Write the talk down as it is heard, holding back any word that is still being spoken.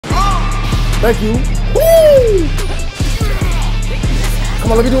Thank you. Woo!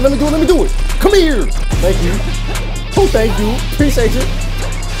 Come on, let me do it, let me do it, let me do it. Come here. Thank you. Oh, thank you. Appreciate you.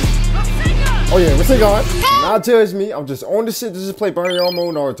 Oh yeah, we're still on. Not judge me. I'm just on this shit to just play Baryon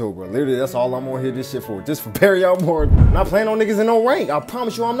mode Naruto, bro. Literally, that's all I'm on here this shit for. Just for Baryon mode. Not playing on niggas in no rank. I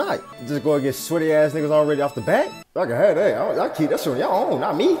promise you I'm not. Just go against sweaty ass niggas already off the bat. I can have that. Y'all keep that shit on y'all own,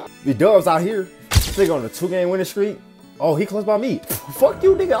 not me. Be dubs out here. Nigga on a 2-game winning streak. Oh, he close by me. Fuck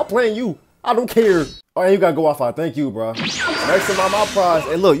you, nigga. I'm playing you. I don't care. Oh, and you gotta go off. Thank you, bro. Next to my prize.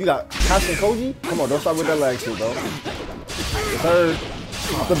 Hey, look, you got Kashin Koji. Come on, don't start with that lag shit, bro. Third.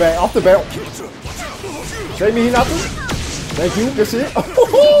 Off the bat, off the bat. Say me, he not through. Thank you, good shit.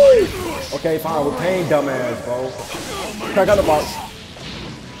 Okay, fine, with pain, dumbass, bro. Crack out the box.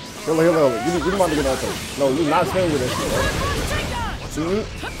 Heal. You want to get out there. No, you not staying with that shit, bro.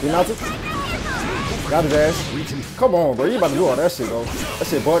 You not to. Got his ass. Come on, bro. You about to do all that shit, bro. That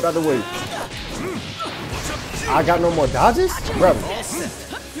shit bugged out the way. I got no more dodges? Grab him.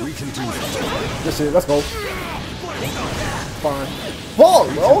 Good shit, let's go. Fine. Fuck,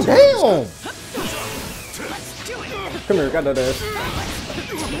 bro, damn! Come here, got that ass.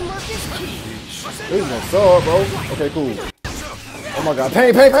 He's gonna sub, bro. Okay, cool. Oh my god,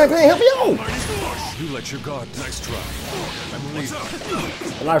 pain, help me out! You let your guard, nice try. I'm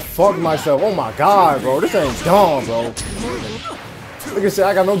leaving. And I fucked myself. Oh my god, bro. This ain't dumb, bro. Look at shit,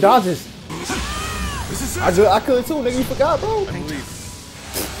 I got no dodges. I could too, nigga. You forgot, bro.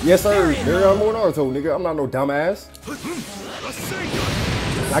 Yes, sir. There I'm more Naruto, nigga. I'm not no dumbass.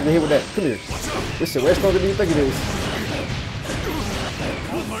 I can hit with that. Come here. This shit way stronger than you think it is.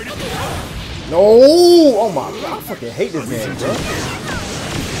 No! Oh my god. I fucking hate this game, bro.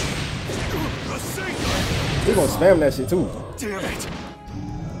 He gonna spam that shit too. Damn it.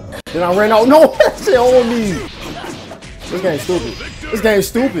 Then I ran out. No! That shit on me. This game's stupid. This game's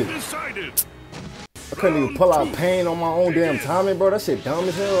stupid. I couldn't even pull out pain on my own damn timing, bro. That shit dumb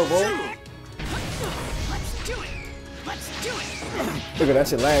as hell, bro. Look at that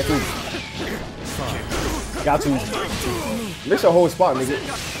shit lag too. Got to. Mix your whole spot, nigga.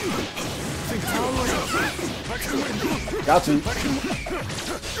 Got to.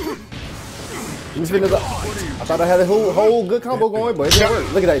 I thought I had a whole good combo going, but it didn't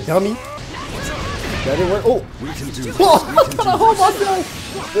work. Look at that dummy. That didn't work. Oh. We can do this. Oh, I thought I hold myself.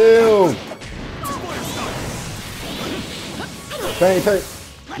 Damn. Pain.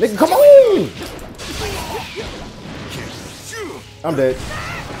 Nigga, come on! I'm dead.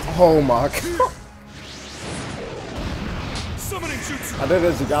 Oh my god. I did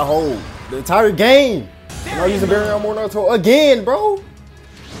this, got hold. The entire game. I'm using Baryon more Naruto again, bro.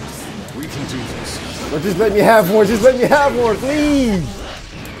 We can do this. But just let me have more. Just let me have more, please.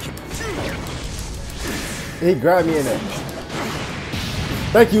 He grabbed me in there.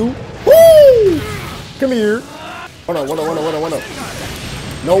 Thank you. Woo! Come here. One up.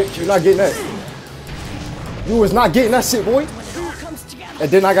 Nope, you're not getting that. You was not getting that shit, boy. And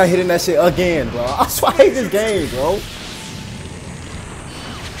then I got hit in that shit again, bro. I swear I hate this game, bro.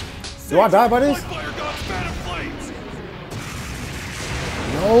 Do I die by this?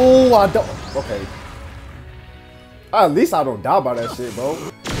 No, I don't. Okay. At least I don't die by that shit, bro.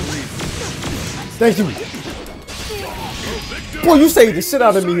 Thank you. Boy, you saved the shit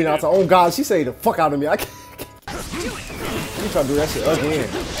out of me, Hinata. Oh God, she saved the fuck out of me. I can't. You trying to do that shit again.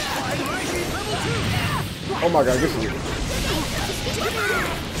 Oh my god, good shit.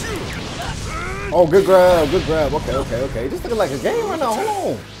 Oh, good grab. Okay. Just looking like a game right now.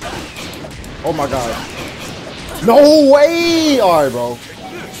 Hold on. Oh my god. No way! Alright, bro.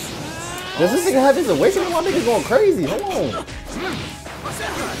 Does this nigga have his awakening? My nigga's going crazy. Hold on.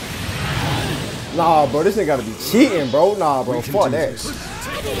 Nah, bro, this nigga gotta be cheating, bro. Nah, bro, fuck that.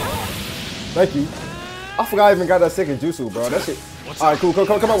 Thank you. I forgot I even got that second jutsu, bro. That shit. Alright, cool.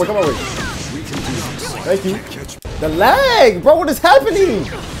 Come on, wait. Thank you. The lag, bro. What is happening?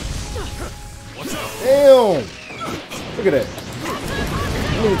 Damn. Look at that.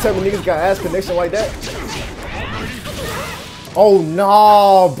 You mean to tell me niggas got ass connection like that? Oh,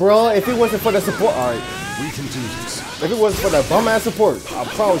 nah, bro. If it wasn't for the support. Alright. We can do this. If it wasn't for that bum ass support, I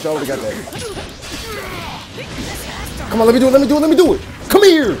promise y'all would've got that. Come on, let me do it. Come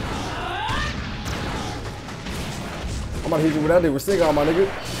here. I'm about to hit you with that. They were singing on my nigga.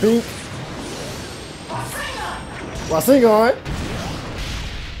 Pink. Rasengan.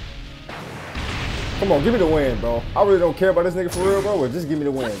 Come on, give me the win, bro. I really don't care about this nigga for real, bro. But just give me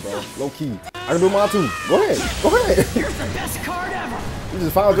the win, bro. Low key. I can do mine too. Go ahead. Here's the best card ever. You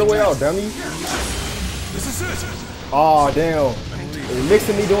just found your way out, dummy. This is it. Aw, damn. It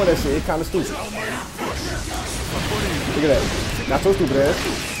mixing me doing that shit. It's kind of stupid. Look at that. Not so stupid ass.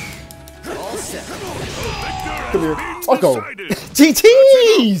 Come here. Let's go.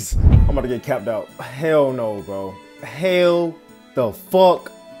 GTs! I'm about to get capped out. Hell no, bro. Hell the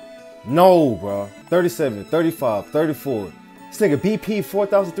fuck no, bro. 37, 35, 34. This nigga BP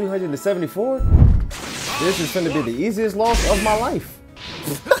 4,374? This is finna be the easiest loss of my life.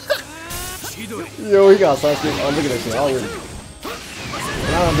 Yo, he got Sasuke. Oh, look at that shit already.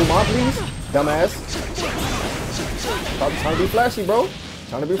 Can I undo mine, please? Dumbass. Stop trying to be flashy, bro.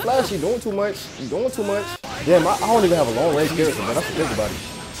 Trying to be flashy. Doing too much. You doing too much. Damn, I don't even have a long range character, but I should think about it.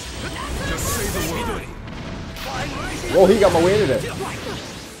 Whoa, he got my way into that.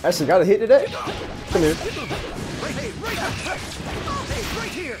 Actually, got a hit to that? Come here.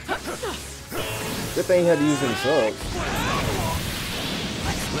 Good thing he had to use any subs.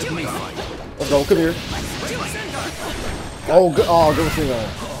 Let's go, come here. Oh, good. Oh, good thing.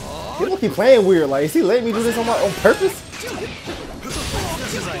 He look, he playing weird. Like, is he letting me do this on purpose?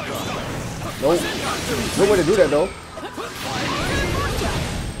 Nope. No way to do that though.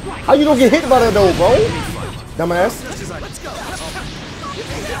 How you don't get hit by that though, bro? Dumbass.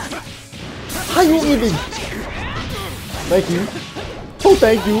 How you even? Thank you. Oh,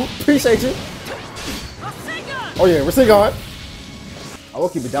 thank you. Appreciate you. Oh yeah, we're still on. I will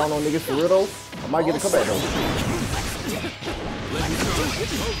keep it down on niggas for real though. I might get a comeback though.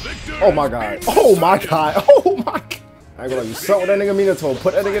 Oh my god. Oh my god. Oh my god. I ain't gonna let you suck with that nigga Minato.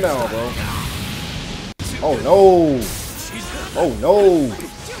 Put that nigga down, bro. Oh no. Oh no.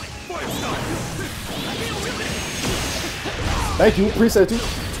 Thank you. Appreciate you.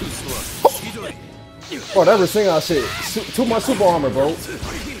 Bro, that Rasengan shit. Too much super armor, bro.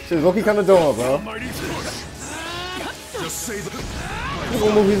 Shit is low-key kinda dumb, bro. He's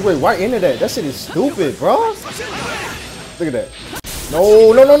gonna move his way right into that. That shit is stupid, bro. Look at that.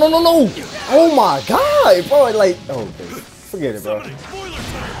 No, no, no, no, no, no. Oh my god, bro. Like, oh, okay. Forget it, bro.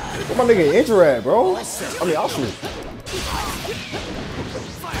 Where my nigga Injure at, bro? I mean, I'll shoot.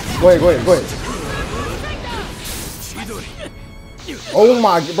 Go ahead, go ahead, go ahead. Oh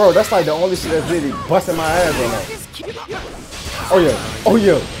my, bro, that's like the only shit that's really busting my ass right now. Oh yeah, oh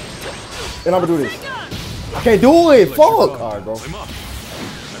yeah. And I'm gonna do this. I can't do it, fuck. Alright, bro.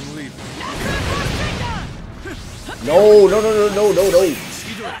 No, no, no, no, no, no, no.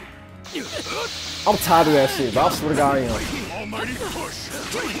 I'm tired of that shit, bro. I swear to God I am.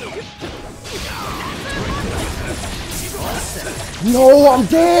 No, I'm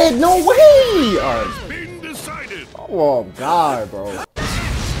dead. No way. Alright. Oh god, bro.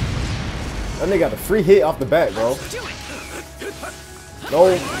 That nigga got a free hit off the bat, bro. No.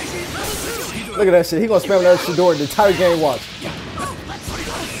 Look at that shit. He gonna spam that shit during the entire game. Watch.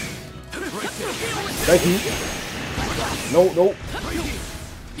 Thank you. No, no.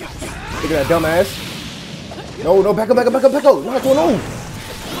 Look at that dumbass. No, no, back up, back up, back up, back up. What's going on?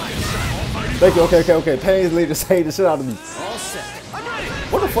 Thank you. Okay, okay, okay. Paisley to save the shit out of me.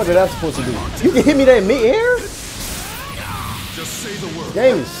 What the fuck is that supposed to do? You can hit me that in mid-air?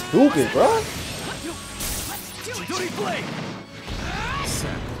 Game is stupid, bro.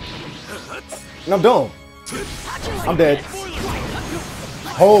 And I'm done. I'm dead.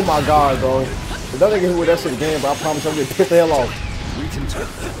 Oh my god, bro. If that nigga hit with that shit again, bro, I promise I'm gonna get pissed the hell off.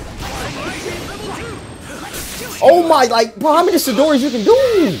 Oh my, like, bro, how many Shidoris you can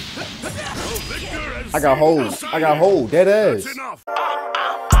do? I got hold. I got hold. Dead ass.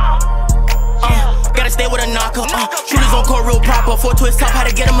 Gotta stay with a knocker, shooters on court real proper. 4 to his top, how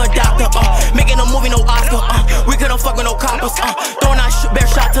to get him a doctor, making a movie, no Oscar, we couldn't fuck with no coppers, throwing out bare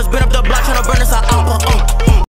shots, been up the block, trying to burn us out.